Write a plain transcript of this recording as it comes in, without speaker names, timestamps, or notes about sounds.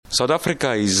South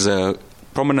Africa is a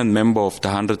prominent member of the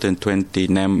 120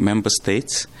 NAM member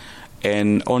states,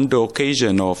 and on the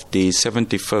occasion of the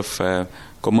 75th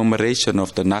commemoration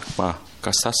of the Nakba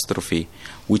catastrophe,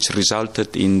 which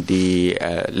resulted in the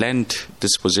land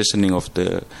dispossessioning of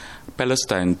the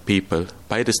Palestine people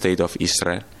by the State of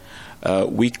Israel,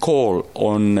 we call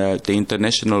on the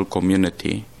international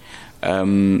community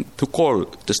to call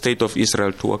the State of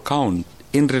Israel to account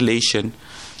in relation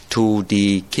to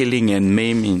the killing and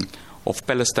maiming of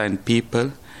Palestine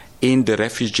people in the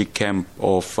refugee camp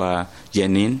of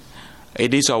Jenin.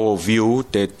 It is our view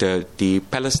that the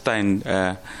Palestine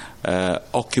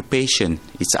occupation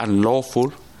is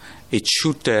unlawful. It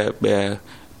should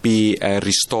be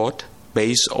restored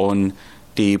based on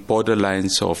the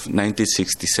borderlines of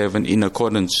 1967 in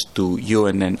accordance to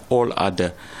UN and all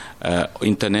other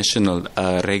international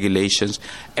regulations.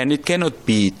 And it cannot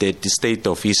be that the State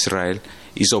of Israel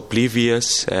is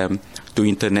oblivious to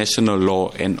international law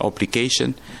and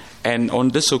obligation. And on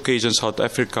this occasion, South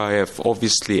Africa have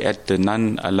obviously, at the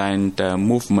non-aligned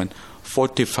movement,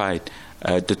 fortified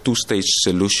the two-stage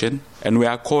solution. And we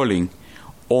are calling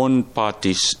on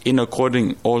parties, in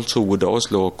accordance also with the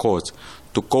Oslo Accords,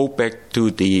 to go back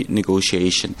to the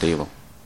negotiation table.